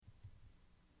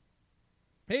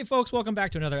Hey folks, welcome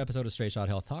back to another episode of Straight Shot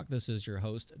Health Talk. This is your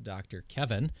host, Dr.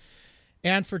 Kevin.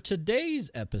 And for today's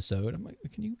episode,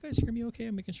 can you guys hear me okay?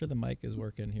 I'm making sure the mic is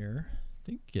working here. I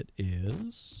think it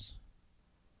is.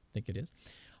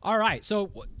 All right, so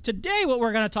today what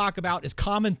we're going to talk about is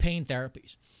common pain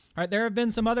therapies. All right, there have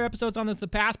been some other episodes on this in the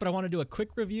past, but I want to do a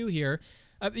quick review here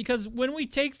because when we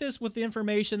take this with the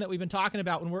information that we've been talking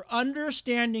about, when we're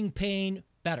understanding pain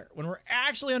better, when we're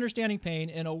actually understanding pain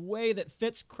in a way that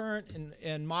fits current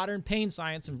and modern pain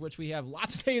science, in which we have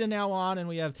lots of data now on, and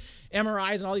we have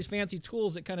MRIs and all these fancy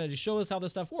tools that kind of show us how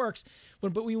this stuff works.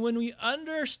 When we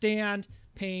understand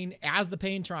pain as the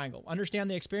pain triangle, understand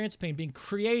the experience of pain being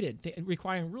created,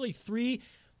 requiring really three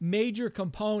major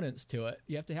components to it.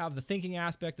 You have to have the thinking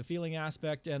aspect, the feeling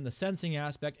aspect, and the sensing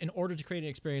aspect in order to create an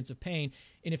experience of pain.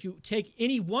 And if you take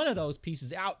any one of those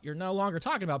pieces out, you're no longer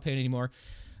talking about pain anymore.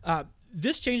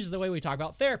 This changes the way we talk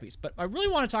about therapies, but I really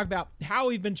want to talk about how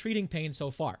we've been treating pain so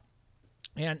far.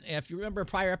 And if you remember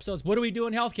prior episodes, what do we do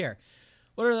in healthcare?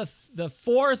 What are the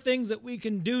four things that we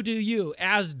can do to you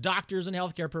as doctors and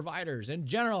healthcare providers? In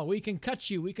general, we can cut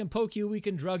you, we can poke you, we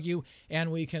can drug you, and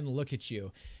we can look at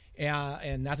you.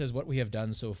 And that is what we have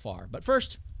done so far. But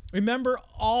first, remember,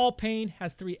 all pain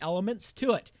has three elements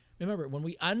to it. Remember, when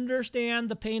we understand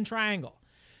the pain triangle,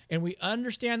 and we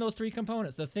understand those three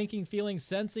components, the thinking, feeling,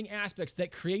 sensing aspects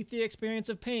that create the experience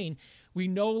of pain, we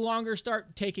no longer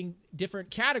start taking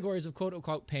different categories of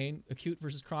quote-unquote pain, acute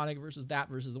versus chronic versus that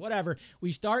versus whatever.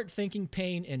 We start thinking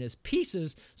pain in its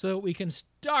pieces so that we can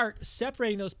start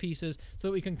separating those pieces so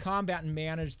that we can combat and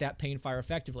manage that pain fire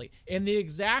effectively. In the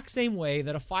exact same way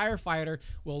that a firefighter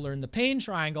will learn the pain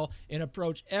triangle and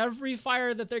approach every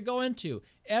fire that they go into,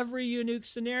 every unique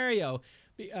scenario.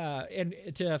 And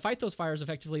to fight those fires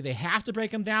effectively, they have to break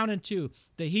them down into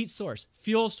the heat source,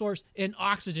 fuel source, and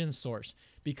oxygen source.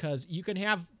 Because you can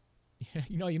have,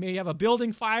 you may have a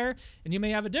building fire and you may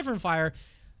have a different fire,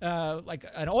 like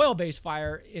an oil-based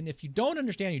fire. And if you don't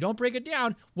understand, you don't break it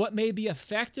down, what may be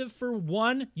effective for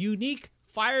one unique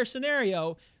fire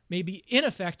scenario may be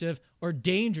ineffective or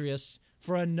dangerous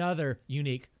for another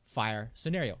unique fire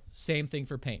scenario. Same thing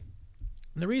for pain.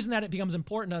 And the reason that it becomes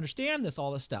important to understand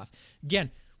all this stuff,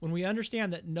 again, when we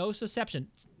understand that nociception,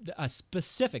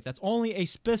 that's only a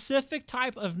specific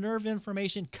type of nerve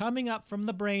information coming up from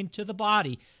the brain to the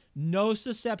body.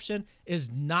 Nociception is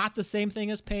not the same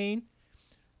thing as pain.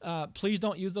 Please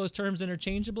don't use those terms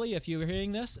interchangeably if you're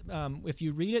hearing this. If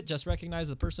you read it, just recognize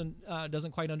the person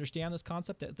doesn't quite understand this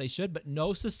concept that they should, but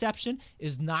nociception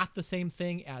is not the same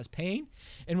thing as pain.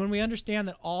 And when we understand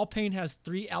that all pain has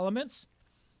three elements,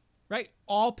 right?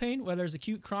 All pain, whether it's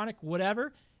acute, chronic,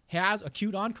 whatever, has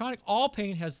acute on chronic. All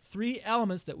pain has three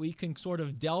elements that we can sort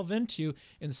of delve into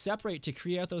and separate to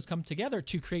create those come together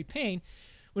to create pain.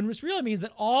 When this really means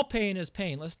that all pain is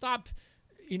pain. Let's stop,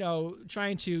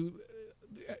 trying to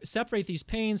separate these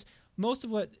pains. Most of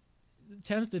what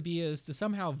tends to be is to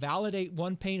somehow validate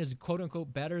one pain as quote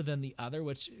unquote better than the other,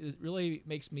 which really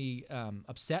makes me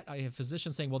upset. I have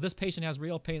physicians saying, well, this patient has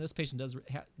real pain. This patient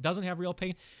doesn't have real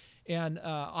pain. And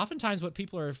oftentimes what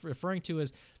people are referring to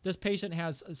is this patient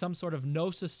has some sort of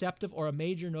nociceptive or a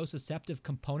major nociceptive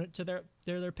component to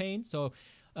their pain. So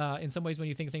in some ways, when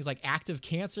you think of things like active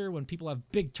cancer, when people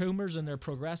have big tumors and they're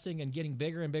progressing and getting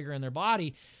bigger and bigger in their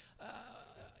body,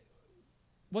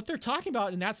 what they're talking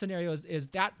about in that scenario is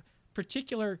that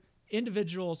particular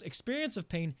individual's experience of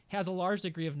pain has a large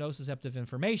degree of nociceptive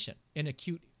information in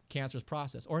acute cancerous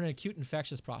process or an acute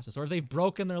infectious process, or they've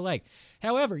broken their leg.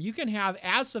 However, you can have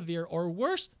as severe or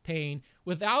worse pain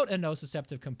without a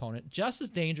nociceptive component, just as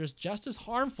dangerous, just as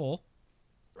harmful,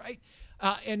 right?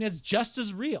 And it's just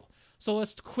as real. So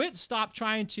let's stop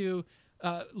trying to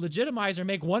legitimize or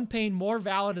make one pain more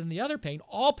valid than the other pain.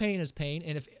 All pain is pain,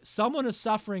 and if someone is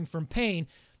suffering from pain,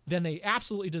 then they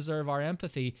absolutely deserve our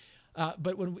empathy.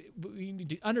 But when we need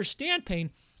to understand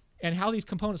pain and how these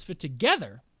components fit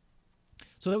together,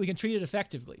 so that we can treat it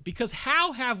effectively. Because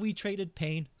how have we treated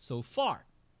pain so far?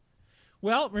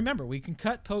 Well, remember, we can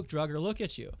cut, poke, drug, or look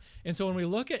at you. And so when we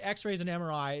look at x-rays and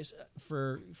MRIs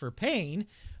for pain,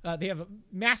 they have a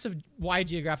massive wide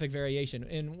geographic variation.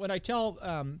 And what I tell,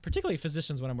 particularly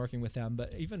physicians when I'm working with them,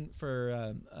 but even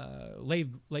for lay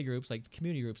groups, like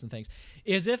community groups and things,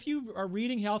 is if you are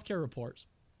reading healthcare reports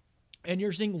and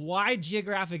you're seeing wide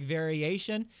geographic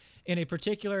variation in a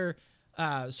particular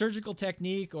surgical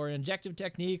technique or injective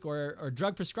technique or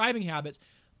drug prescribing habits,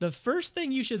 the first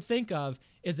thing you should think of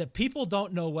is that people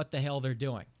don't know what the hell they're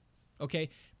doing, okay?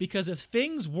 Because if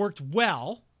things worked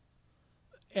well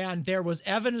and there was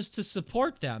evidence to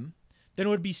support them, then it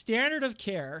would be standard of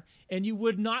care and you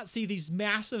would not see these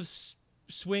massive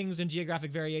swings in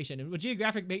geographic variation. And what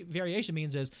geographic variation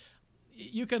means is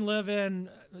you can live in,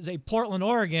 say, Portland,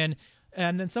 Oregon,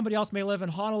 and then somebody else may live in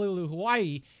Honolulu,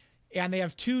 Hawaii, and they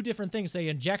have two different things, say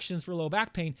injections for low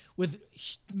back pain with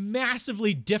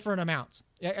massively different amounts.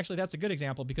 Actually, that's a good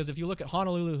example, because if you look at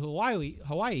Honolulu,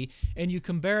 Hawaii, and you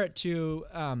compare it to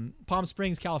Palm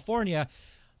Springs, California,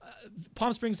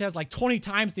 Palm Springs has like 20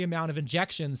 times the amount of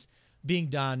injections being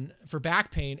done for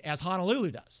back pain as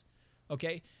Honolulu does.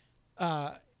 Okay.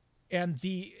 And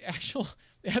the actual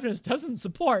evidence doesn't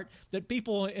support that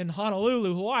people in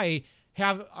Honolulu, Hawaii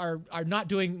are not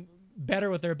doing better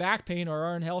with their back pain or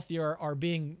are unhealthy or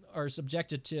are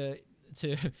subjected to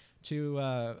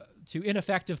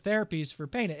ineffective therapies for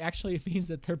pain. It actually means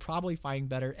that they're probably finding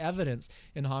better evidence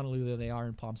in Honolulu than they are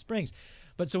in Palm Springs.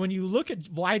 But so when you look at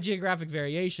wide geographic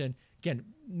variation, again,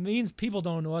 means people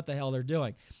don't know what the hell they're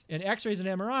doing. In X-rays and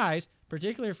MRIs,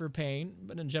 particularly for pain,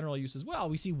 but in general use as well,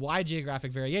 we see wide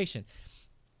geographic variation.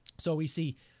 So we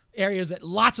see areas that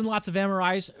lots and lots of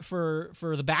MRIs for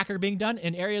the back are being done,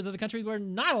 and areas of the country where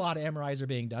not a lot of MRIs are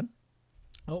being done.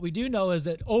 What we do know is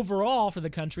that overall for the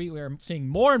country, we're seeing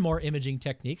more and more imaging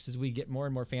techniques as we get more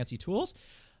and more fancy tools.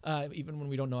 Even when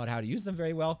we don't know how to use them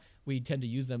very well, we tend to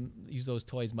use those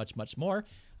toys much, much more.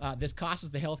 This costs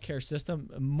the healthcare system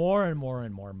more and more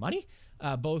and more money,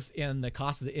 both in the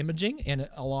cost of the imaging and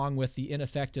along with the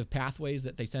ineffective pathways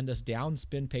that they send us down,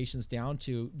 spin patients down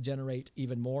to generate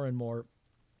even more and more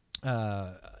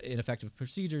ineffective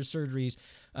procedures, surgeries,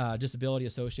 disability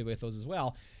associated with those as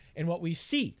well. And what we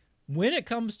see when it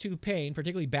comes to pain,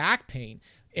 particularly back pain,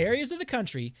 areas of the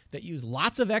country that use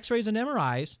lots of X-rays and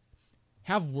MRIs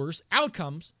have worse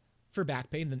outcomes for back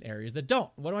pain than areas that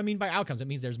don't. What do I mean by outcomes? It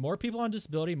means there's more people on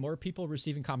disability, more people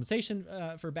receiving compensation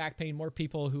for back pain, more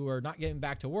people who are not getting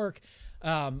back to work,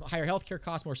 higher healthcare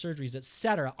costs, more surgeries, et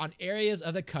cetera, on areas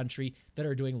of the country that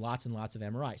are doing lots and lots of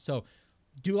MRIs. So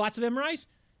do lots of MRIs,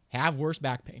 have worse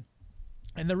back pain.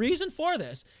 And the reason for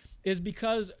this is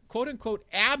because, quote unquote,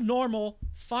 abnormal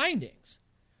findings,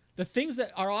 the things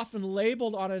that are often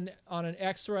labeled on an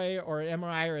X-ray or an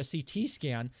MRI or a CT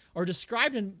scan are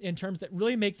described in terms that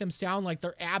really make them sound like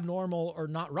they're abnormal or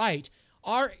not right,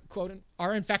 are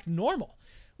in fact normal.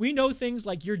 We know things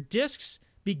like your discs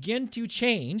begin to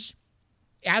change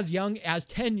as young as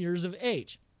 10 years of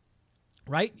age,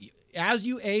 right? As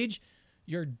you age,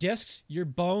 your discs, your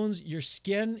bones, your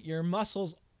skin, your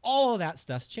muscles, all of that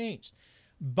stuff's changed.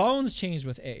 Bones change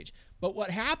with age. But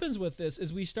what happens with this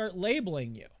is we start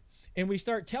labeling you. And we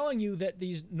start telling you that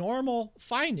these normal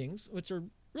findings, which are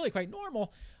really quite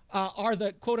normal, are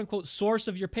the quote-unquote source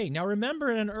of your pain. Now, remember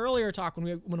in an earlier talk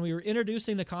when we were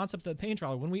introducing the concept of the pain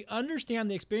trial, when we understand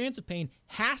the experience of pain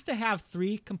has to have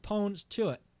three components to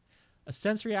it. A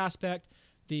sensory aspect,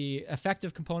 the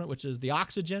affective component, which is the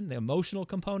oxygen, the emotional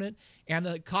component, and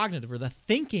the cognitive or the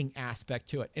thinking aspect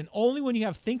to it. And only when you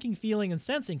have thinking, feeling, and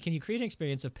sensing can you create an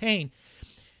experience of pain.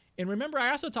 And remember,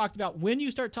 I also talked about when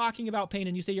you start talking about pain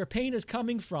and you say your pain is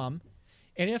coming from,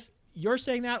 and if you're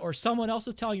saying that or someone else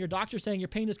is telling your doctor saying your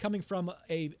pain is coming from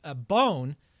a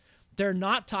bone, they're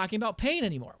not talking about pain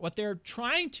anymore. What they're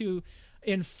trying to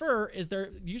infer is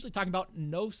they're usually talking about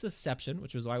nociception,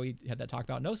 which is why we had that talk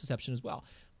about nociception as well.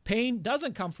 Pain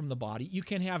doesn't come from the body. You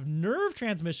can have nerve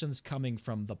transmissions coming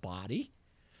from the body,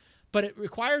 but it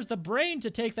requires the brain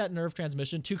to take that nerve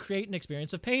transmission to create an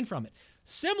experience of pain from it.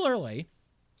 Similarly,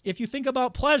 if you think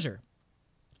about pleasure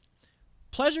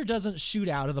doesn't shoot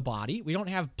out of the body. We don't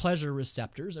have pleasure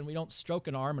receptors, and we don't stroke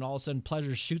an arm and all of a sudden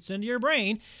pleasure shoots into your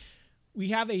brain. We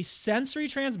have a sensory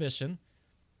transmission.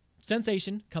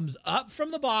 Sensation comes up from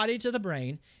the body to the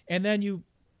brain, and then you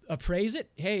appraise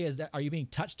it. Hey, are you being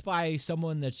touched by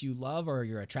someone that you love or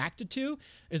you're attracted to?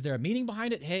 Is there a meaning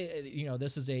behind it? Hey,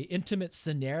 this is a intimate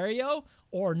scenario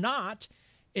or not.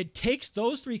 It takes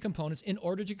those three components in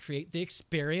order to create the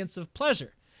experience of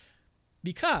pleasure.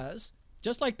 Because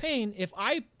just like pain, if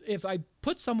I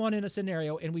put someone in a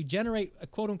scenario and we generate a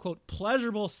quote unquote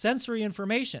pleasurable sensory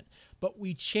information, but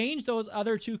we change those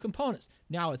other two components.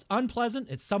 Now it's unpleasant.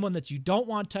 It's someone that you don't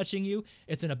want touching you.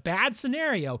 It's in a bad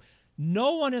scenario.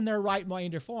 No one in their right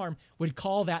mind or form would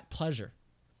call that pleasure.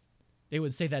 They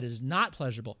would say that is not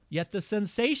pleasurable. Yet the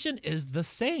sensation is the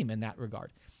same in that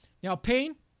regard. Now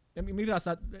pain, I mean, maybe that's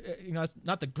not, it's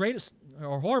not the greatest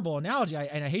or horrible analogy,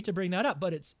 and I hate to bring that up,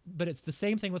 but it's the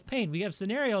same thing with pain. We have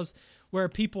scenarios where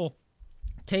people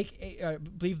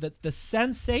believe that the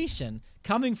sensation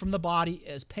coming from the body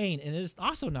is pain, and it is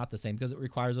also not the same because it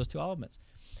requires those two elements.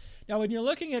 Now, when you're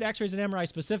looking at X-rays and MRI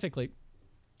specifically,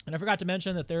 And I forgot to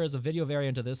mention that there is a video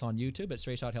variant of this on YouTube at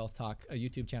Straight Shot Health Talk, a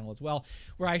YouTube channel as well,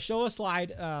 where I show a slide,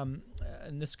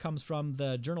 and this comes from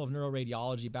the Journal of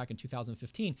Neuroradiology back in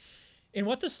 2015. And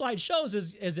what this slide shows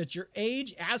is that your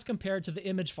age as compared to the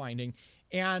image finding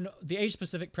and the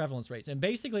age-specific prevalence rates. And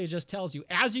basically, it just tells you,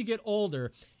 as you get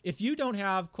older, if you don't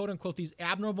have, quote-unquote, these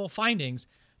abnormal findings,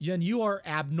 then you are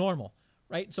abnormal,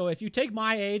 right? So if you take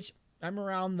my age, I'm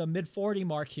around the mid-40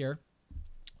 mark here,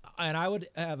 and I would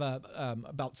have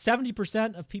about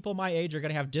 70% of people my age are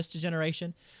going to have disc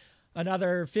degeneration.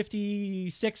 Another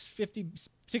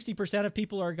 60% of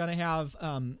people are going to have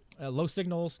low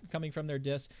signals coming from their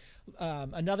discs.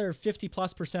 Another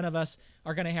 50+% of us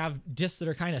are going to have discs that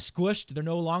are kind of squished. They're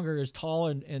no longer as tall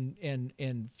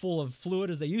and full of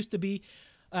fluid as they used to be.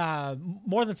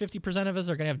 More than 50% of us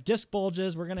are going to have disc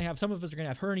bulges. Some of us are going to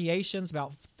have herniations,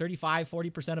 about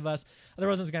 40% of us. Other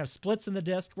ones are going to have splits in the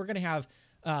disc. We're going to have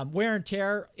wear and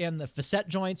tear in the facet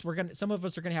joints. Some of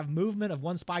us are going to have movement of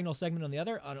one spinal segment on the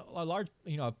other. A large,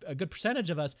 a good percentage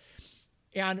of us.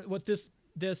 And what this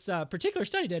particular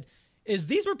study did is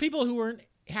these were people who weren't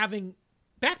having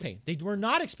back pain. They were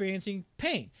not experiencing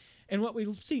pain. And what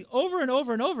we see over and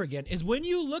over and over again is when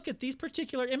you look at these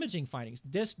particular imaging findings,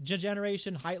 disc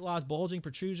degeneration, height loss, bulging,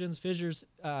 protrusions, fissures,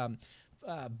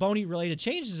 bony related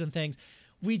changes and things,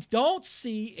 we don't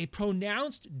see a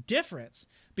pronounced difference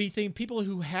between people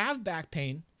who have back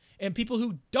pain and people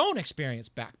who don't experience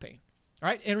back pain. All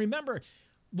right. And remember,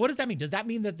 what does that mean? Does that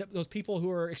mean that those people who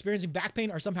are experiencing back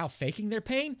pain are somehow faking their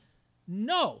pain?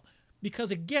 No, because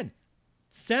again,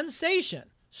 sensation,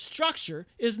 structure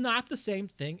is not the same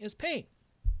thing as pain.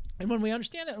 And when we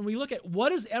understand that, and we look at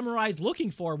what is MRIs looking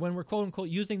for when we're quote unquote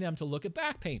using them to look at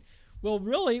back pain, well,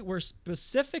 really, we're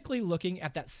specifically looking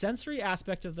at that sensory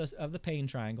aspect of the pain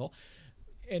triangle.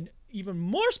 And even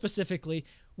more specifically,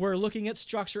 we're looking at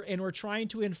structure and we're trying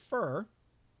to infer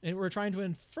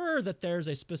that there's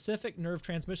a specific nerve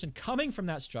transmission coming from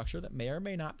that structure that may or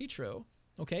may not be true.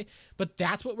 Okay. But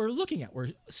that's what we're looking at.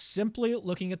 We're simply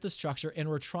looking at the structure and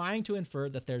we're trying to infer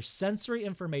that there's sensory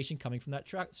information coming from that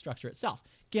structure itself.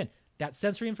 Again, that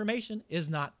sensory information is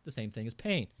not the same thing as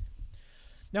pain.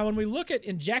 Now, when we look at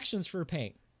injections for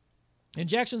pain,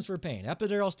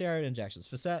 epidural steroid injections,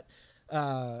 facet,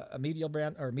 medial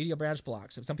branch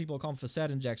blocks. Some people call them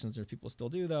facet injections. There's people who still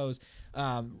do those.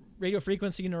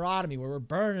 Radiofrequency neurotomy, where we're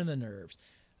burning the nerves.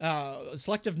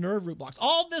 Selective nerve root blocks.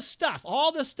 All this stuff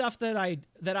that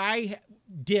I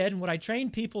did and what I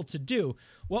trained people to do.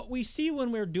 What we see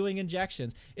when we're doing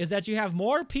injections is that you have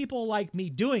more people like me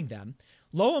doing them.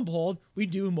 Lo and behold, we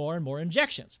do more and more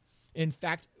injections. In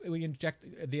fact, we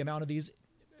inject the amount of these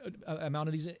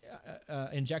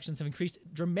injections have increased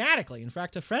dramatically. In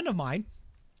fact, a friend of mine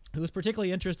who was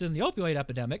particularly interested in the opioid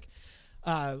epidemic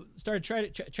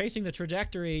started tracing the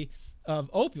trajectory of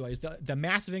opioids, the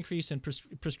massive increase in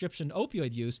prescription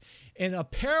opioid use, and a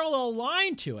parallel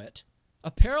line to that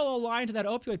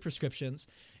opioid prescriptions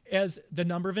is the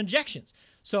number of injections.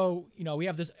 So, we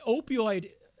have this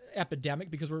opioid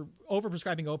epidemic because we're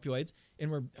overprescribing opioids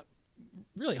and we're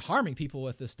really harming people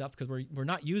with this stuff because we're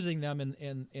not using them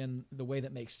in the way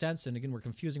that makes sense. And again, we're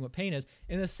confusing what pain is.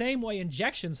 In the same way,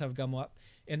 injections have come up,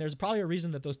 and there's probably a reason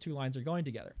that those two lines are going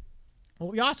together. Well,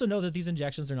 we also know that these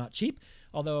injections are not cheap.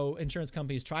 Although insurance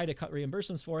companies try to cut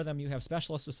reimbursements for them, you have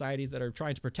specialist societies that are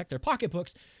trying to protect their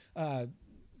pocketbooks,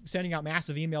 sending out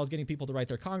massive emails, getting people to write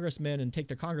their congressmen and take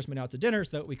their congressmen out to dinner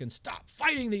so that we can stop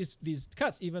fighting these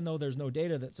cuts, even though there's no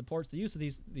data that supports the use of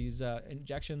these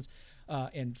injections.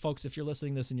 And folks, if you're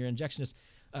listening to this and you're injectionists,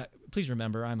 please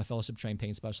remember I'm a fellowship-trained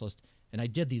pain specialist, and I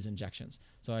did these injections,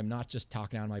 so I'm not just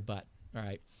talking out of my butt. All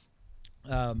right.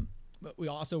 But we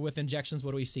also, with injections,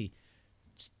 what do we see?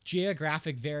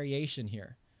 Geographic variation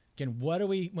here. Again,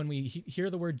 when we hear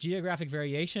the word geographic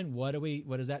variation, what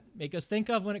does that make us think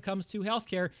of when it comes to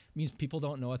healthcare? It means people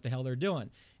don't know what the hell they're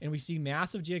doing. And we see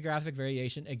massive geographic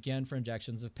variation, again, for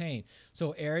injections of pain.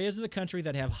 So areas of the country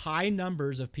that have high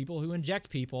numbers of people who inject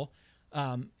people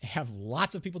have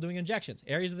lots of people doing injections.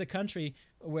 Areas of the country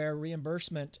where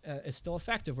reimbursement is still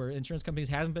effective, where insurance companies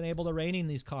haven't been able to rein in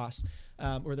these costs,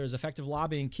 where there's effective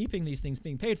lobbying keeping these things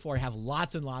being paid for, have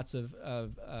lots and lots of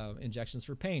injections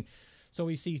for pain. So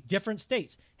we see different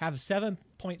states have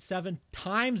 7.7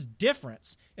 times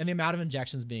difference in the amount of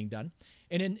injections being done.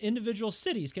 And in individual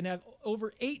cities can have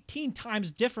over 18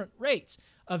 times different rates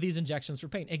of these injections for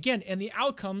pain. Again, and the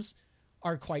outcomes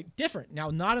are quite different.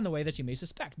 Now, not in the way that you may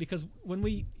suspect, because when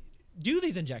we do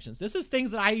these injections, this is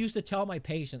things that I used to tell my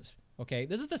patients Okay,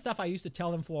 this is the stuff I used to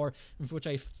tell them for which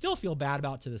I still feel bad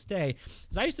about to this day,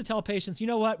 is I used to tell patients, you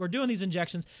know what, we're doing these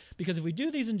injections because if we do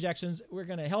these injections, we're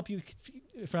going to help you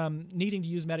from needing to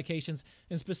use medications,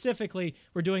 and specifically,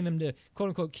 we're doing them to, quote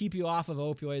unquote, keep you off of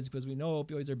opioids because we know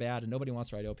opioids are bad and nobody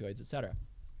wants to write opioids, etc.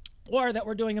 Or that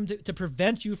we're doing them to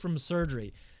prevent you from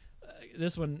surgery.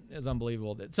 This one is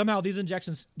unbelievable. That somehow these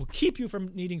injections will keep you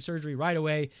from needing surgery right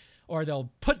away, or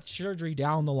they'll put surgery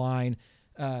down the line,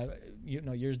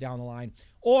 years down the line.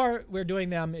 Or we're doing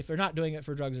them, if they're not doing it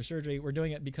for drugs or surgery, we're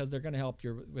doing it because they're going to help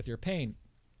with your pain.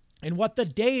 And what the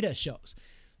data shows,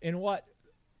 and what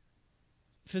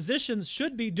physicians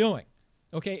should be doing,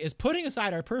 okay, is putting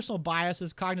aside our personal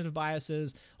biases, cognitive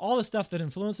biases, all the stuff that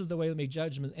influences the way we make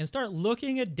judgments, and start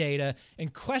looking at data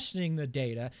and questioning the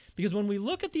data. Because when we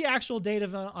look at the actual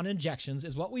data on injections,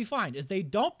 is what we find is they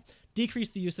don't decrease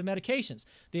the use of medications.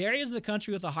 The areas of the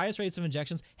country with the highest rates of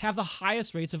injections have the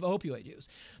highest rates of opioid use.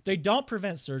 They don't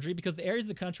prevent surgery because the areas of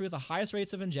the country with the highest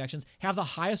rates of injections have the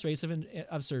highest rates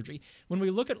of surgery. When we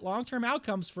look at long-term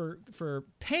outcomes for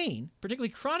pain, particularly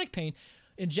chronic pain,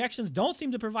 injections don't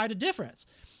seem to provide a difference.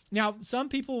 Now, some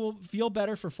people will feel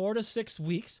better for 4 to 6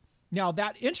 weeks. Now,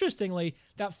 interestingly,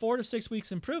 that 4 to 6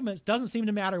 weeks improvements doesn't seem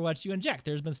to matter what you inject.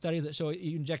 There's been studies that show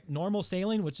you inject normal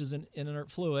saline, which is an inert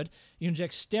fluid, you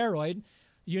inject steroid,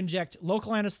 you inject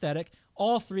local anesthetic,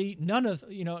 all three,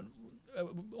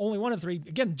 only one of the three,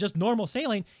 again, just normal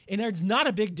saline, and there's not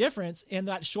a big difference in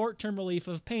that short-term relief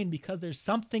of pain because there's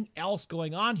something else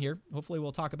going on here. Hopefully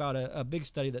we'll talk about a big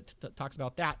study that talks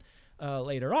about that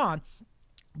later on.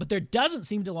 But there doesn't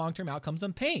seem to long-term outcomes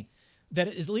on pain that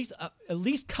is at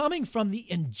least coming from the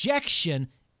injection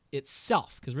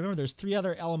itself. Because remember, there's 3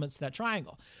 other elements to that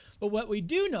triangle. But what we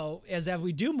do know is that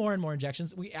we do more and more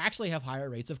injections, we actually have higher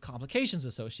rates of complications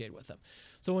associated with them.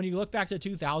 So when you look back to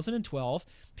 2012,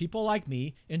 people like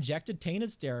me injected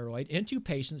tainted steroid into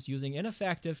patients using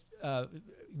ineffective,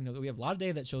 we have a lot of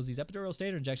data that shows these epidural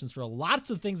steroid injections for lots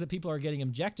of things that people are getting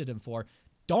injected in for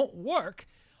don't work.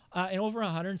 And over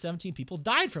 117 people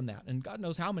died from that. And God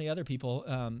knows how many other people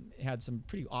had some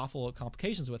pretty awful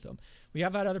complications with them. We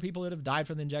have had other people that have died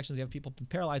from the injections. We have people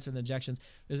paralyzed from the injections.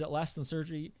 Is it less than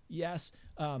surgery? Yes.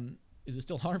 Is it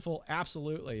still harmful?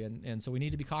 Absolutely. And so we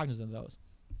need to be cognizant of those.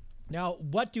 Now,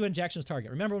 what do injections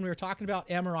target? Remember when we were talking about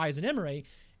MRIs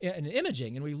and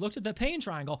imaging, and we looked at the pain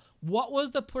triangle, what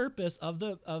was the purpose of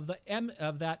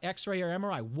that X-ray or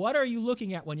MRI? What are you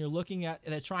looking at when you're looking at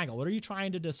the triangle? What are you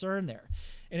trying to discern there?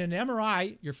 In an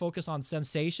MRI, you're focused on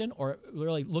sensation, or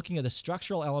really looking at the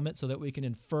structural element so that we can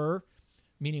infer,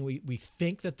 meaning we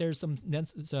think that there's some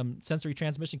sensory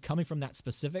transmission coming from that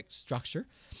specific structure.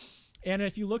 And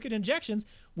if you look at injections,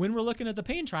 when we're looking at the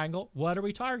pain triangle, what are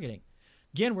we targeting?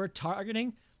 Again, we're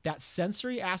targeting that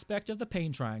sensory aspect of the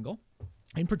pain triangle.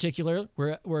 In particular,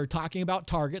 we're talking about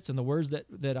targets, and the words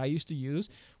that I used to use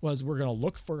was we're going to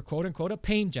look for, quote unquote, a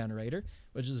pain generator,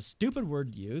 which is a stupid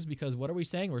word to use because what are we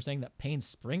saying? We're saying that pain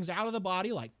springs out of the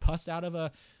body like pus out of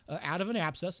an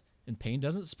abscess, and pain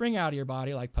doesn't spring out of your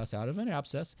body like pus out of an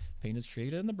abscess. Pain is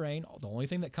created in the brain. The only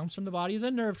thing that comes from the body is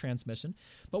a nerve transmission,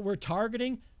 but we're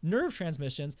targeting nerve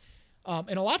transmissions.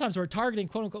 And a lot of times we're targeting,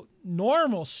 quote unquote,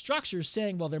 normal structures,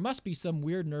 saying, well, there must be some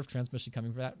weird nerve transmission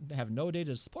coming from that. I have no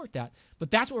data to support that. But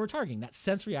that's what we're targeting, that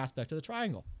sensory aspect of the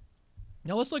triangle.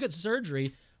 Now let's look at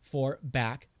surgery for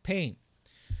back pain.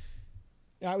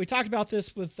 Now, we talked about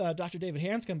this with Dr. David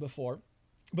Hanscom before,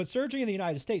 but surgery in the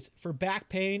United States for back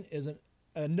pain is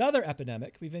another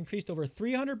epidemic. We've increased over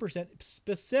 300%.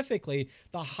 Specifically,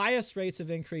 the highest rates have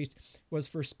increased was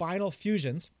for spinal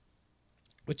fusions,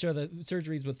 which are the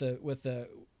surgeries with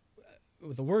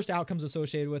the worst outcomes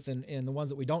associated with, and the ones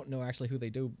that we don't know actually who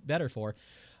they do better for.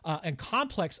 And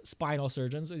complex spinal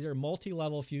surgeons, these are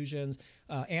multi-level fusions,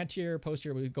 anterior,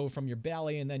 posterior, we go from your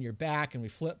belly and then your back, and we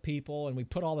flip people, and we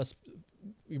put all this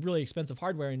really expensive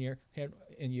hardware in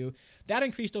you. That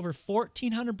increased over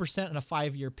 1,400% in a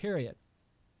 5-year period.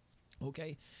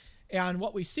 Okay, and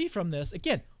what we see from this,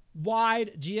 again,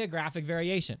 wide geographic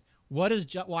variation. What does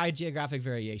wide geographic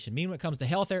variation mean when it comes to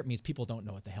health? It means people don't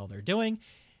know what the hell they're doing.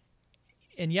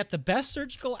 And yet the best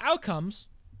surgical outcomes,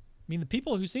 the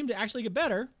people who seem to actually get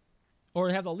better or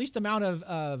have the least amount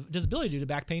of disability due to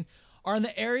back pain, are in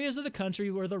the areas of the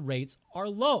country where the rates are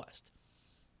lowest.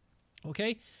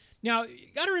 Okay? Now, you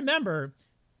got to remember,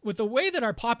 with the way that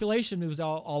our population moves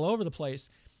all over the place,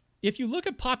 if you look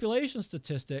at population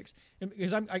statistics,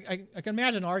 because I can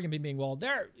imagine an argument being, well,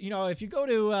 if you go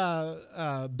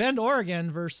to Bend,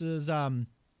 Oregon versus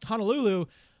Honolulu,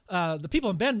 the people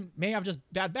in Bend may have just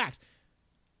bad backs.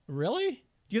 Really?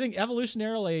 Do you think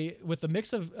evolutionarily, with the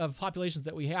mix of populations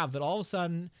that we have, that all of a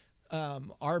sudden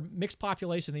our mixed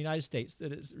population in the United States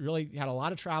that has really had a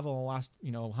lot of travel in the last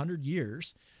 100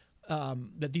 years,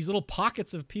 that these little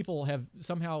pockets of people have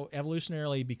somehow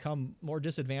evolutionarily become more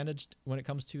disadvantaged when it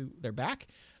comes to their back,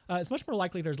 it's much more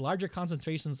likely there's larger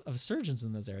concentrations of surgeons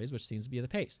in those areas, which seems to be the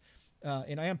case.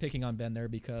 And I am picking on Ben there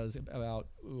because about,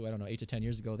 8 to 10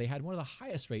 years ago, they had one of the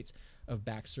highest rates of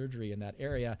back surgery in that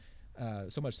area.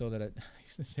 So much so that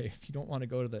if you don't want to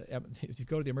go to if you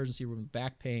go to the emergency room with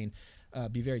back pain,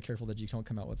 be very careful that you don't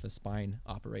come out with a spine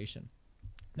operation.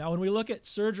 Now, when we look at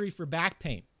surgery for back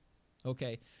pain,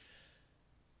 okay,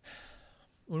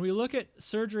 when we look at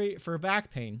surgery for back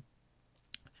pain,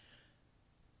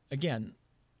 again,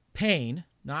 pain,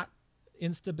 not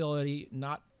instability,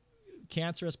 not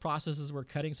cancerous processes, we're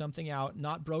cutting something out,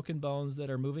 not broken bones that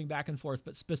are moving back and forth,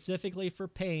 but specifically for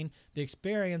pain, the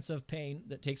experience of pain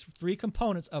that takes three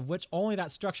components, of which only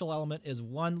that structural element is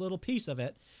one little piece of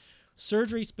it.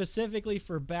 Surgery specifically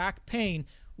for back pain,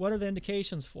 what are the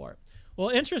indications for it? Well,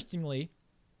 interestingly,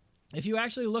 if you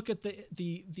actually look at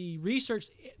the research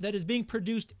that is being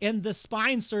produced in the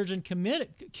spine surgeon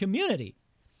community,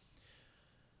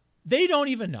 they don't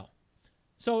even know.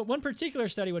 So one particular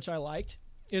study which I liked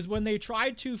is when they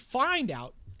tried to find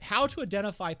out how to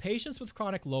identify patients with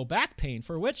chronic low back pain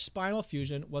for which spinal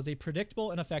fusion was a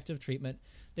predictable and effective treatment,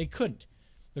 they couldn't.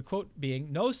 The quote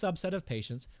being, no subset of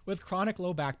patients with chronic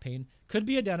low back pain could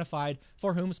be identified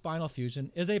for whom spinal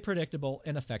fusion is a predictable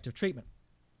and effective treatment.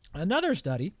 Another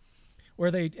study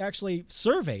where they actually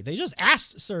surveyed, they just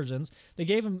asked surgeons, they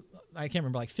gave them, I can't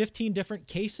remember, like 15 different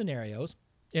case scenarios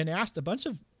and asked a bunch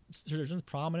of surgeons,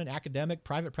 prominent academic,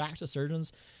 private practice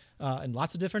surgeons, in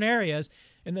lots of different areas,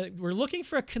 and we're looking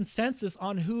for a consensus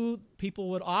on who people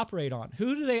would operate on.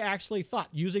 Who do they actually thought,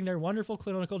 using their wonderful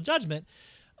clinical judgment,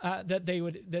 that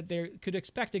they could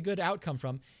expect a good outcome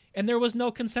from? And there was no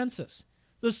consensus.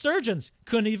 The surgeons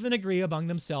couldn't even agree among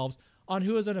themselves on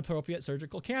who is an appropriate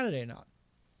surgical candidate or not.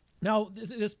 Now,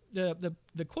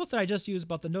 the quote that I just used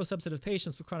about the no subset of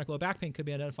patients with chronic low back pain could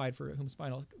be identified for whom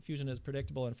spinal fusion is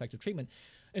predictable and effective treatment.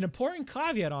 An important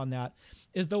caveat on that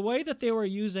is the way that they were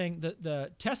using,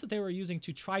 the test that they were using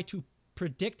to try to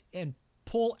predict and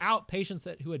pull out patients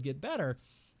who would get better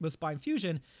with spine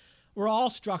fusion were all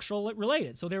structural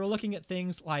related. So they were looking at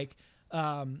things like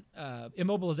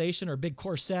immobilization or big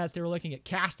corsets. They were looking at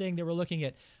casting. They were looking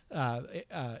at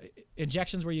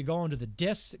injections where you go into the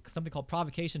discs, something called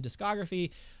provocation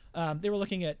discography. They were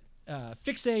looking at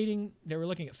fixating. They were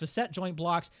looking at facet joint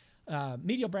blocks,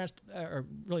 medial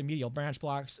branch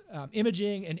blocks,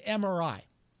 imaging, and MRI.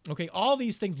 Okay, all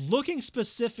these things looking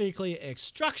specifically at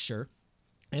structure,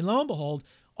 and lo and behold,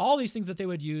 all these things that they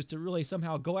would use to really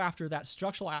somehow go after that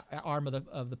structural arm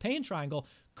of the pain triangle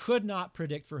could not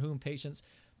predict for whom patients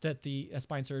that the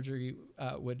spine surgery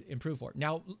would improve for.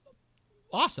 Now,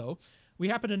 also, we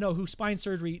happen to know who spine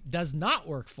surgery does not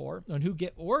work for and who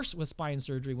get worse with spine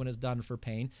surgery when it's done for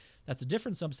pain. That's a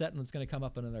different subset, and it's going to come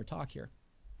up in another talk here.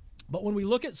 But when we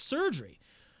look at surgery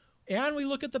and we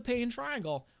look at the pain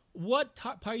triangle, what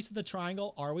piece of the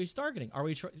triangle are we targeting? Are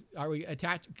we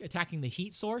attacking the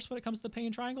heat source when it comes to the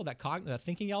pain triangle, that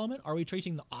thinking element? Are we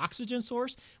treating the oxygen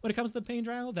source when it comes to the pain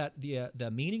triangle, that the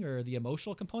meaning or the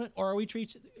emotional component? Or are we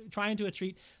trying to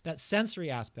treat that sensory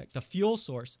aspect, the fuel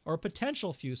source or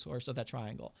potential fuel source of that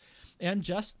triangle? And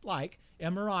just like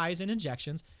MRIs and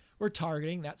injections, we're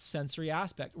targeting that sensory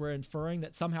aspect. We're inferring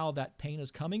that somehow that pain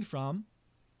is coming from,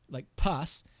 like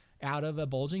pus, out of a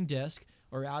bulging disc,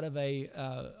 or out of a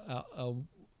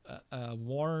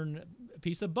worn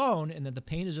piece of bone, and then the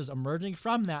pain is just emerging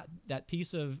from that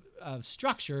piece of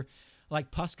structure, like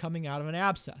pus coming out of an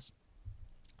abscess.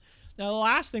 Now, the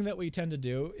last thing that we tend to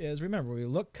do is, remember, we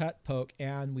look, cut, poke,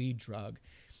 and we drug.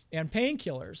 And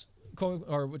painkillers,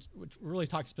 which we're really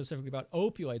talking specifically about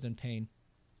opioids in pain,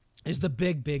 is the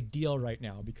big deal right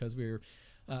now because we're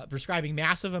prescribing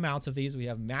massive amounts of these. We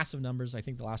have massive numbers. I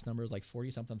think the last number is like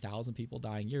 40-something thousand people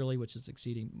dying yearly, which is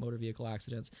exceeding motor vehicle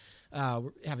accidents.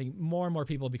 We're having more and more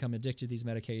people become addicted to these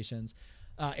medications.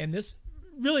 And this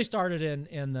really started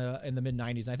in the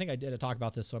mid-90s. And I think I did a talk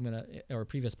about this, or a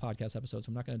previous podcast episode, so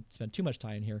I'm not going to spend too much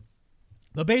time here.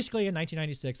 But basically in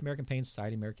 1996, American Pain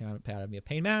Society, American Academy of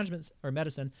Pain Management or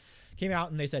Medicine came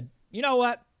out and they said, you know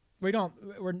what?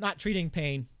 We're not treating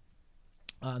pain.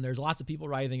 And there's lots of people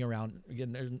writhing around.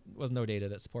 Again, there was no data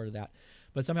that supported that.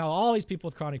 But somehow all these people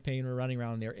with chronic pain were running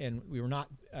around there, and we were not,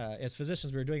 as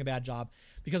physicians, we were doing a bad job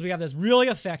because we have this really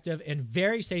effective and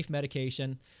very safe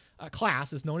medication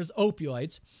class is known as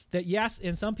opioids that, yes,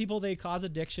 in some people they cause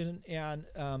addiction and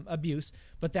abuse,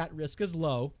 but that risk is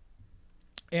low,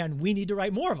 and we need to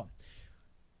write more of them.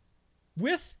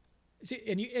 With See,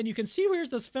 and you can see where's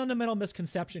this fundamental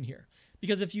misconception here,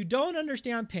 because if you don't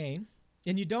understand pain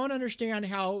and you don't understand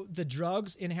how the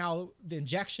drugs and how the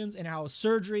injections and how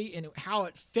surgery and how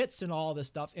it fits in all this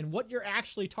stuff and what you're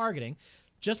actually targeting,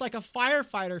 just like a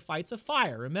firefighter fights a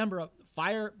fire. Remember, a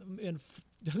fire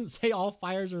doesn't say all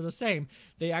fires are the same.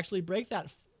 They actually break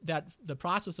the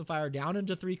process of fire down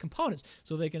into 3 components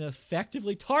so they can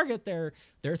effectively target their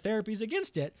therapies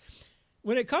against it.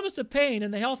 When it comes to pain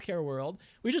in the healthcare world,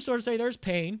 we just sort of say there's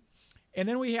pain. And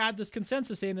then we had this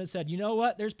consensus statement that said, you know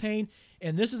what, there's pain,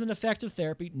 and this is an effective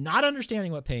therapy, not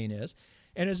understanding what pain is.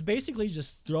 And it's basically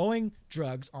just throwing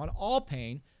drugs on all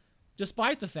pain,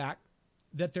 despite the fact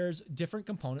that there's different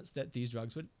components that these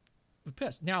drugs would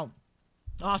piss. Now,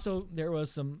 also, there was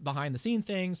some behind-the-scene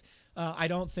things. I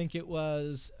don't think it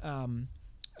was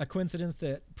a coincidence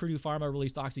that Purdue Pharma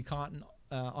released OxyContin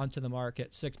onto the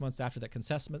market 6 months after that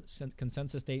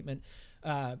consensus statement.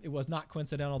 It was not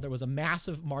coincidental. There was a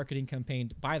massive marketing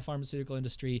campaign by the pharmaceutical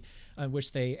industry in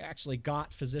which they actually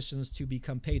got physicians to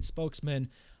become paid spokesmen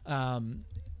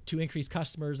to increase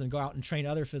customers and go out and train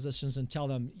other physicians and tell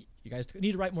them, you guys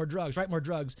need to write more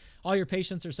drugs. All your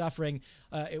patients are suffering.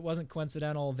 It wasn't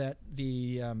coincidental that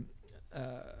the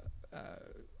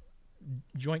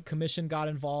Joint Commission got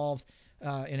involved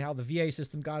and how the VA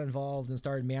system got involved and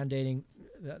started mandating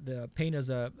the pain as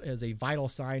a vital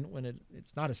sign when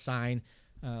it's not a sign,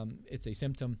 it's a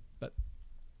symptom. But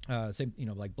same,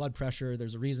 like blood pressure.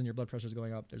 There's a reason your blood pressure is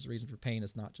going up. There's a reason for pain.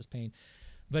 It's not just pain.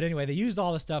 But anyway, they used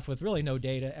all this stuff with really no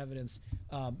data evidence.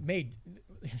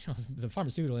 The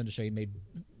pharmaceutical industry made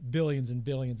billions and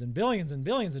billions and billions and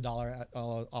billions of dollars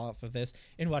off of this.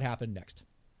 And what happened next?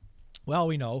 Well,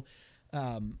 we know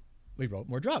we wrote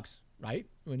more drugs, right?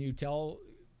 When you tell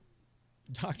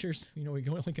doctors, we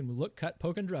only can look, cut,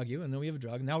 poke, and drug you, and then we have a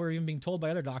drug. Now we're even being told by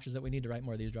other doctors that we need to write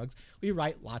more of these drugs. We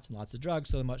write lots and lots of drugs,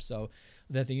 so much so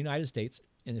that the United States,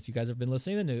 and if you guys have been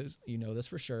listening to the news, you know this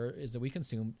for sure, is that we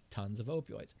consume tons of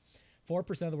opioids.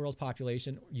 4% of the world's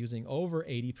population using over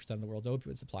 80% of the world's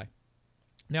opioid supply.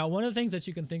 Now, one of the things that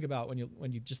you can think about when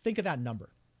you just think of that number,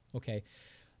 okay,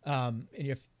 and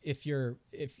if you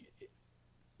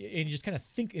just kind of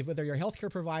think, whether you're a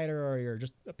healthcare provider or you're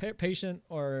just a patient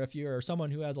or if you're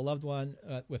someone who has a loved one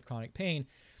with chronic pain,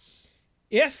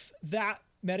 if that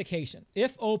medication,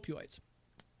 if opioids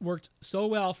worked so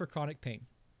well for chronic pain,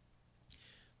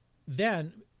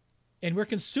 then, and we're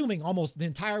consuming almost the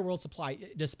entire world supply,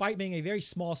 despite being a very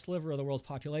small sliver of the world's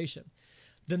population,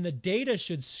 then the data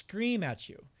should scream at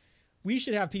you. We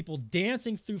should have people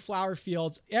dancing through flower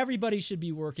fields. Everybody should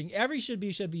be working.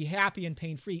 Everybody should be happy and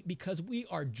pain-free because we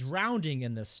are drowning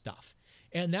in this stuff.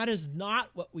 And that is not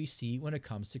what we see when it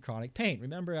comes to chronic pain.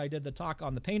 Remember, I did the talk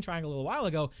on the pain triangle a little while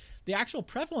ago. The actual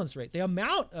prevalence rate, the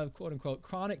amount of quote-unquote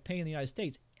chronic pain in the United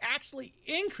States actually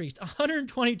increased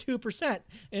 122%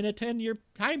 in a 10-year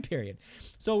time period.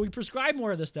 So we prescribe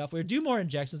more of this stuff. We do more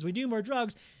injections. We do more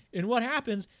drugs. And what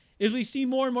happens is we see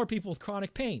more and more people with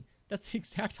chronic pain. That's the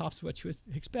exact opposite of what you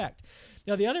would expect.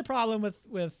 Now, the other problem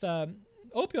with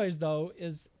opioids, though,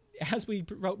 is as we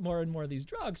wrote more and more of these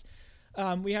drugs,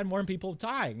 we had more people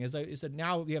dying. As I said,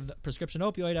 now we have the prescription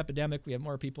opioid epidemic. We have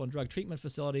more people in drug treatment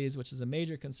facilities, which is a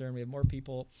major concern. We have more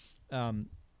people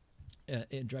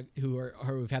in drug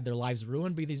who've had their lives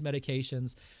ruined by these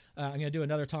medications. I'm going to do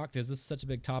another talk because this is such a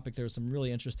big topic. There were some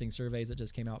really interesting surveys that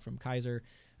just came out from Kaiser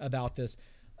about this.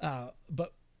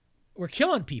 But we're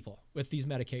killing people with these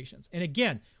medications. And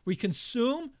again, we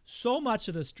consume so much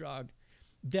of this drug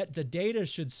that the data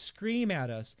should scream at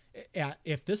us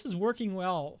if this is working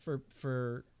well for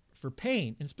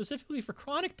pain, and specifically for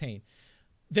chronic pain,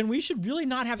 then we should really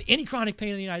not have any chronic pain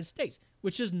in the United States,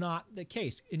 which is not the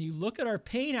case. And you look at our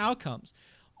pain outcomes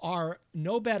are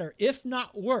no better, if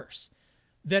not worse,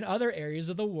 than other areas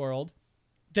of the world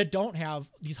that don't have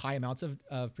these high amounts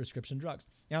of prescription drugs.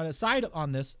 Now, aside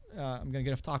on this, I'm going to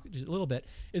get off talk a little bit,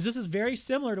 is this is very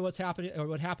similar to what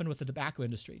happened with the tobacco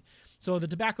industry. So the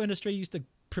tobacco industry used to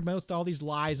promote all these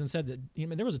lies and said that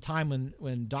there was a time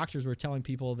when doctors were telling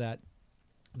people that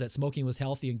smoking was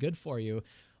healthy and good for you,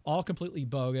 all completely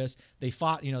bogus. They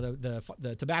fought,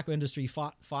 the tobacco industry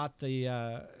fought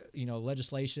the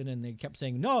legislation, and they kept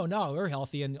saying, no, we're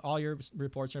healthy and all your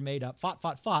reports are made up.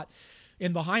 Fought.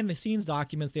 In behind the scenes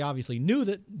documents, they obviously knew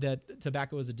that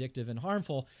tobacco was addictive and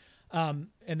harmful, and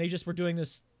they just were doing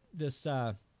this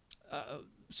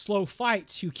slow fight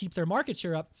to keep their market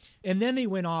share up. And then they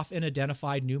went off and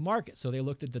identified new markets. So they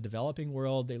looked at the developing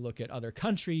world, they look at other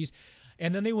countries,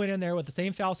 and then they went in there with the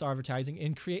same false advertising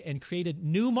and created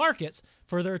new markets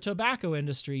for their tobacco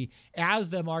industry as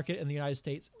the market in the United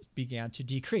States began to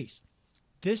decrease.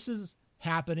 This is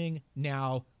happening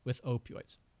now with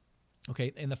opioids.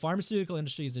 Okay, and the pharmaceutical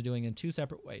industries are doing it in two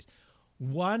separate ways.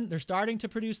 One, they're starting to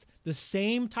produce the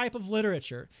same type of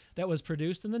literature that was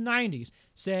produced in the 90s,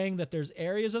 saying that there's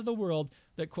areas of the world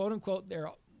that, quote unquote, they're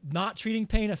not treating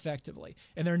pain effectively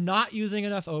and they're not using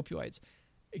enough opioids.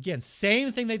 Again,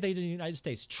 same thing that they did in the United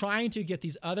States, trying to get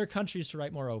these other countries to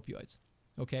write more opioids.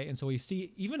 Okay, and so we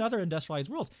see even other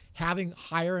industrialized worlds having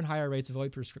higher and higher rates of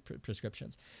opioid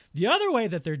prescriptions. The other way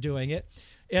that they're doing it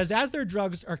is as their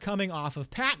drugs are coming off of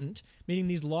patent, meaning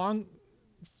these long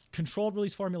controlled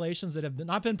release formulations that have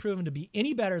not been proven to be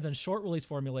any better than short release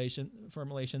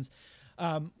formulations.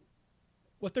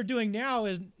 What they're doing now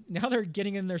is they're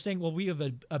getting in there saying, well, we have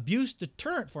an abuse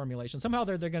deterrent formulation. Somehow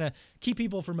they're going to keep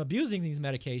people from abusing these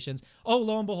medications. Oh,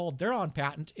 lo and behold, they're on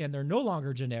patent and they're no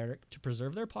longer generic to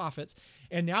preserve their profits.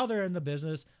 And now they're in the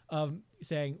business of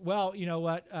saying, well, you know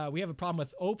what? We have a problem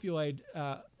with opioid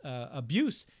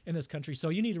abuse in this country. So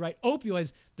you need to write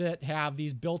opioids that have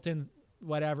these built-in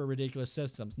whatever ridiculous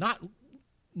systems, not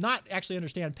actually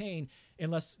understand pain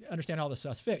and let's understand how this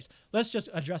stuff's fixed. Let's just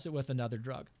address it with another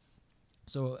drug.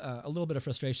 So a little bit of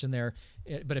frustration there,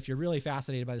 but if you're really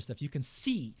fascinated by this stuff, you can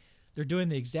see they're doing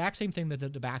the exact same thing that the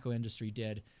tobacco industry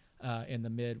did in the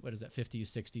mid, 50s,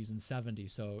 60s, and 70s.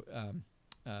 So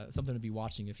something to be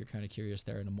watching if you're kind of curious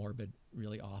there, and a morbid,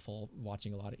 really awful,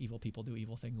 watching a lot of evil people do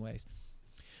evil thing ways.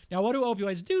 Now, what do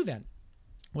opioids do then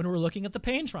when we're looking at the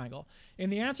pain triangle?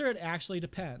 And the answer, it actually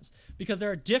depends, because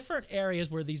there are different areas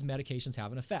where these medications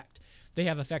have an effect. They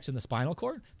have effects in the spinal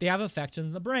cord. They have effects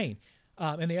in the brain.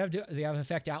 And they have an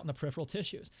effect out in the peripheral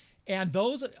tissues. And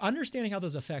those, understanding how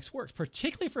those effects work,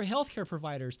 particularly for healthcare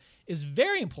providers, is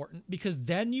very important, because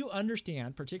then you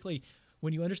understand, particularly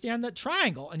when you understand that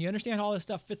triangle and you understand how all this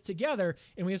stuff fits together,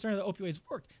 and we understand how the opioids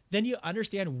work, then you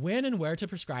understand when and where to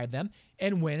prescribe them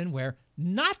and when and where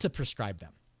not to prescribe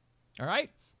them. All right?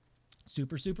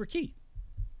 Super, super key.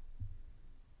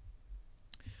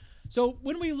 So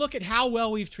when we look at how well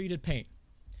we've treated pain,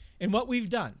 and what we've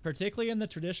done, particularly in the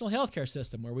traditional healthcare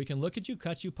system, where we can look at you,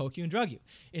 cut you, poke you, and drug you.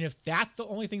 And if that's the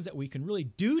only things that we can really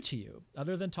do to you,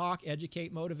 other than talk,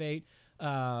 educate, motivate,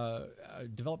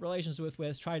 develop relations with,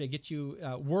 try to get you,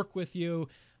 work with you,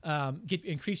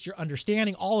 increase your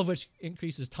understanding, all of which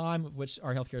increases time, of which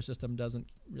our healthcare system doesn't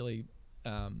really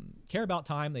care about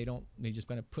time. They just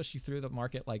kind of push you through the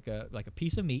market like a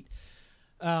piece of meat.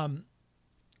 When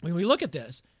we look at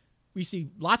this, we see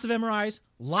lots of MRIs,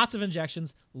 lots of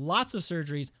injections, lots of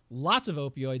surgeries, lots of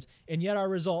opioids, and yet our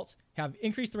results have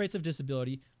increased the rates of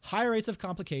disability, higher rates of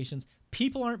complications.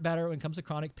 People aren't better when it comes to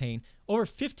chronic pain. Over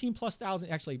 15 plus thousand,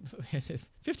 this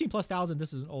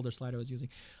is an older slide I was using,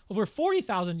 over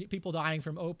 40,000 people dying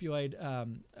from opioid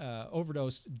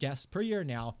overdose deaths per year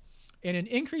now, and an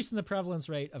increase in the prevalence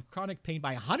rate of chronic pain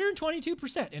by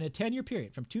 122% in a 10-year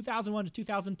period from 2001 to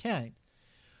 2010.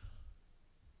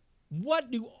 What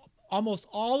do almost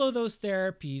all of those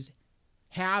therapies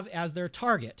have as their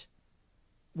target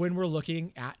when we're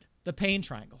looking at the pain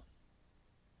triangle?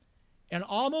 And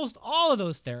almost all of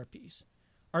those therapies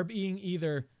are being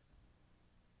either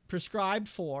prescribed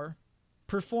for,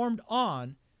 performed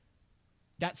on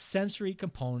that sensory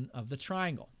component of the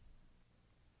triangle.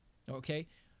 Okay?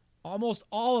 Almost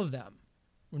all of them.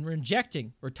 When we're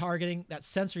injecting, we're targeting that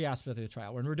sensory aspect of the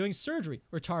trial. When we're doing surgery,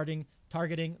 we're targeting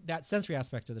that sensory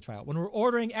aspect of the trial. When we're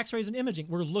ordering x-rays and imaging,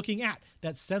 we're looking at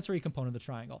that sensory component of the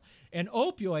triangle. And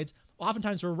opioids,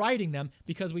 oftentimes we're writing them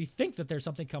because we think that there's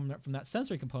something coming up from that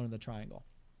sensory component of the triangle.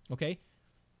 Okay?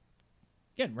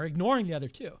 Again, we're ignoring the other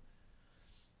two.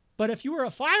 But if you were a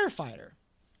firefighter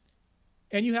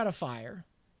and you had a fire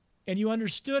and you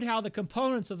understood how the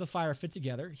components of the fire fit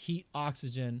together, heat,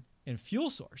 oxygen, and fuel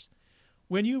source,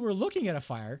 when you were looking at a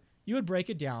fire, you would break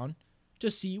it down to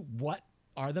see what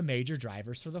are the major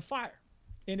drivers for the fire.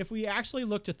 And if we actually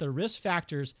looked at the risk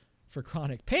factors for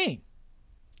chronic pain,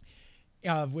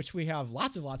 of which we have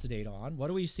lots of data on, what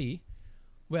do we see?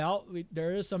 Well,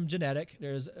 there is some genetic.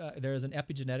 There is an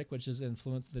epigenetic, which is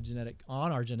influence the genetic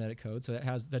on our genetic code. So that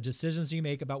has the decisions you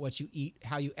make about what you eat,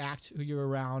 how you act, who you're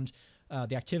around,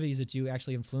 the activities that you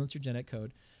actually influence your genetic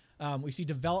code. We see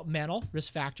developmental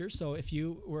risk factors. So if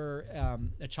you were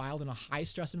a child in a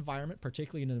high-stress environment,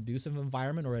 particularly in an abusive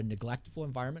environment or a neglectful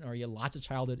environment, or you had lots of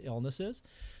childhood illnesses,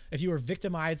 if you were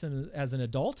victimized as an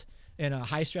adult in a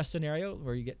high-stress scenario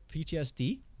where you get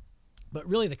PTSD, but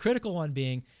really the critical one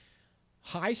being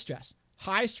high stress,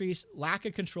 lack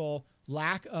of control,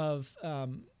 lack of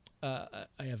an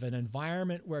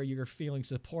environment where you're feeling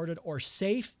supported or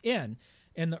safe in.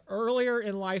 And the earlier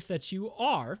in life that you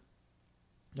are,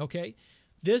 okay,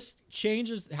 this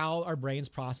changes how our brains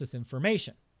process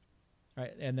information.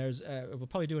 right? And there's we'll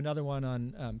probably do another one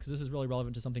on because this is really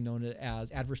relevant to something known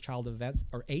as adverse child events,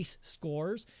 or ACE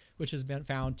scores, which has been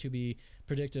found to be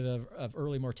predictive of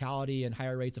early mortality and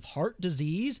higher rates of heart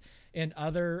disease and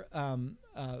other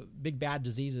big bad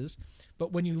diseases.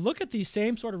 But when you look at these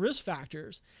same sort of risk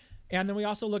factors, and then we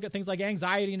also look at things like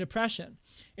anxiety and depression,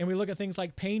 and we look at things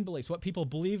like pain beliefs, what people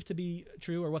believe to be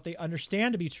true or what they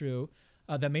understand to be true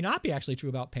that may not be actually true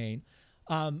about pain.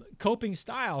 Coping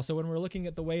style. So when we're looking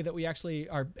at the way that we actually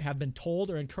have been told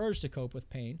or encouraged to cope with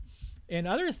pain and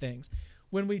other things,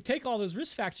 when we take all those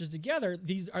risk factors together,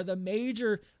 these are the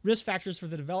major risk factors for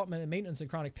the development and maintenance of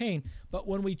chronic pain. But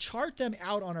when we chart them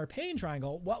out on our pain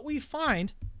triangle, what we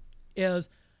find is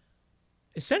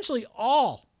essentially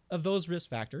all of those risk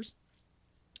factors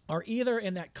are either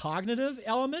in that cognitive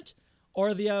element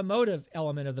or the emotive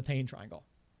element of the pain triangle.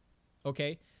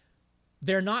 Okay?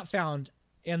 They're not found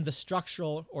in the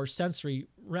structural or sensory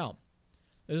realm.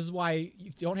 This is why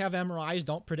you don't have MRIs,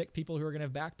 don't predict people who are going to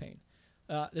have back pain.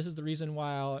 This is the reason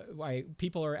why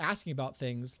people are asking about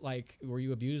things like, were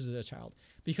you abused as a child?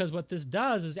 Because what this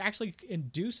does is actually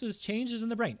induces changes in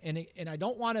the brain. And I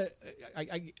don't want to,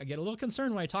 I get a little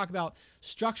concerned when I talk about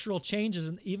structural changes,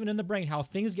 even in the brain, how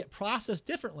things get processed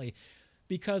differently.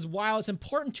 Because while it's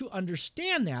important to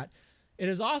understand that, it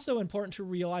is also important to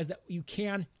realize that you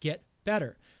can get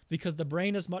better, because the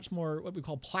brain is much more what we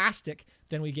call plastic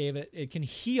than we gave it. It can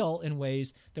heal in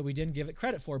ways that we didn't give it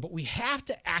credit for, but we have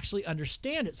to actually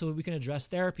understand it so that we can address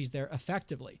therapies there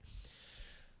effectively.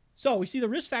 So we see the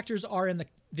risk factors are in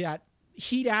that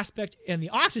heat aspect and the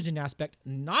oxygen aspect,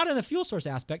 not in the fuel source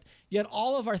aspect, yet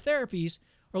all of our therapies,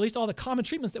 or at least all the common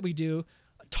treatments that we do,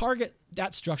 target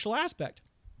that structural aspect.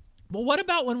 But what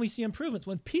about when we see improvements?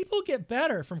 When people get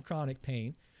better from chronic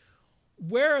pain,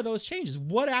 where are those changes?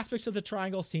 What aspects of the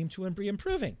triangle seem to be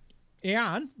improving?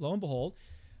 And lo and behold,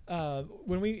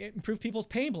 when we improve people's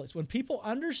pain beliefs, when people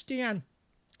understand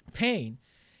pain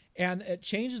and it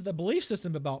changes the belief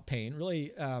system about pain,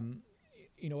 really,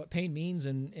 what pain means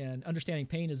and understanding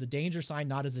pain as a danger sign,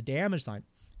 not as a damage sign.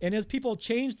 And as people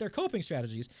change their coping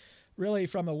strategies, really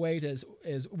from a way that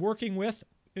is working with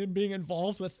and being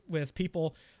involved with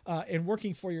people and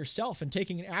working for yourself and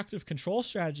taking an active control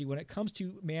strategy when it comes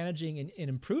to managing and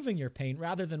improving your pain,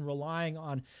 rather than relying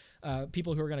on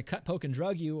people who are going to cut, poke, and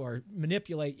drug you or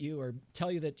manipulate you or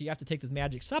tell you that you have to take this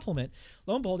magic supplement.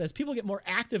 Lo and behold, as people get more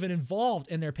active and involved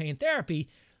in their pain therapy,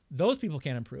 those people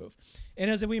can improve. And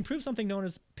as we improve something known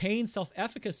as pain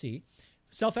self-efficacy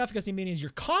meaning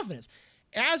your confidence,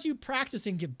 as you practice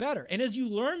and get better, and as you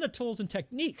learn the tools and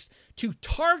techniques to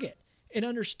target and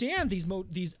understand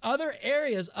these other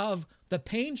areas of the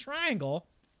pain triangle,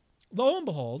 lo and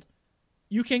behold,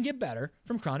 you can get better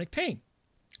from chronic pain.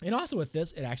 And also with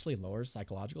this, it actually lowers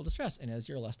psychological distress. And as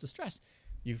you're less distressed,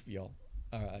 you feel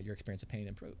your experience of pain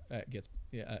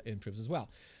improves as well.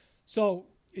 So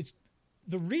it's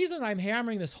the reason I'm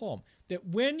hammering this home, that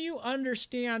when you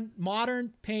understand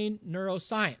modern pain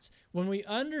neuroscience, when we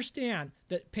understand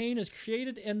that pain is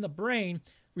created in the brain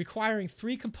requiring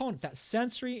three components, that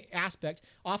sensory aspect,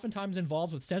 oftentimes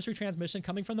involved with sensory transmission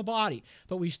coming from the body,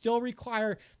 but we still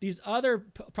require these other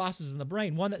processes in the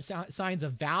brain, one that assigns a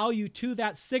value to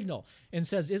that signal and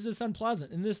says, is this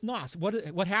unpleasant? And this not?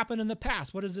 What happened in the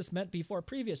past? What has this meant before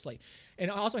previously?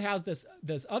 And it also has this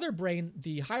other brain,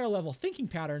 the higher level thinking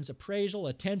patterns, appraisal,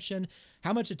 attention.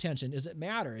 How much attention? Does it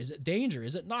matter? Is it danger?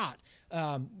 Is it not?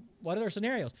 What other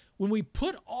scenarios? When we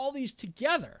put all these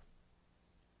together,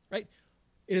 right?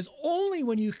 It is only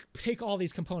when you take all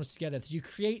these components together that you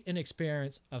create an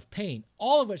experience of pain,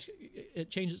 all of which it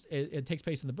takes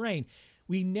place in the brain.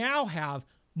 We now have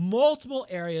multiple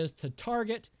areas to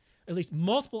target, at least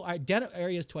multiple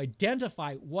areas to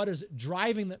identify what is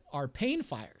driving our pain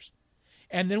fires.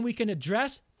 And then we can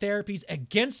address therapies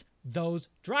against those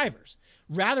drivers,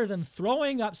 rather than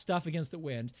throwing up stuff against the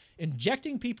wind,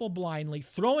 injecting people blindly,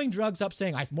 throwing drugs up,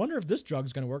 saying, I wonder if this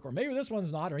drug's going to work, or maybe this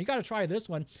one's not, or you got to try this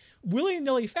one,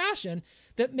 willy-nilly fashion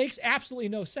that makes absolutely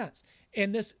no sense.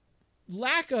 And this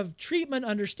lack of treatment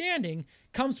understanding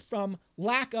comes from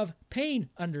lack of pain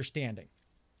understanding.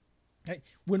 Right?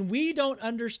 When we don't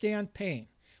understand pain,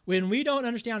 when we don't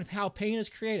understand how pain is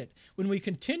created, when we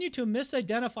continue to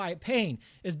misidentify pain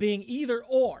as being either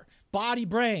or, body,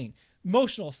 brain,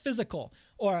 emotional, physical,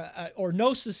 or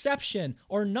nociception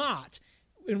or not,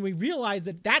 and we realize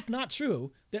that that's not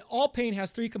true, that all pain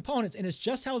has three components, and it's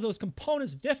just how those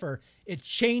components differ, it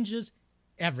changes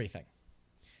everything.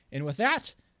 And with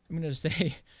that, I'm going to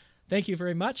say thank you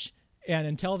very much, and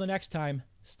until the next time,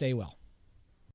 stay well.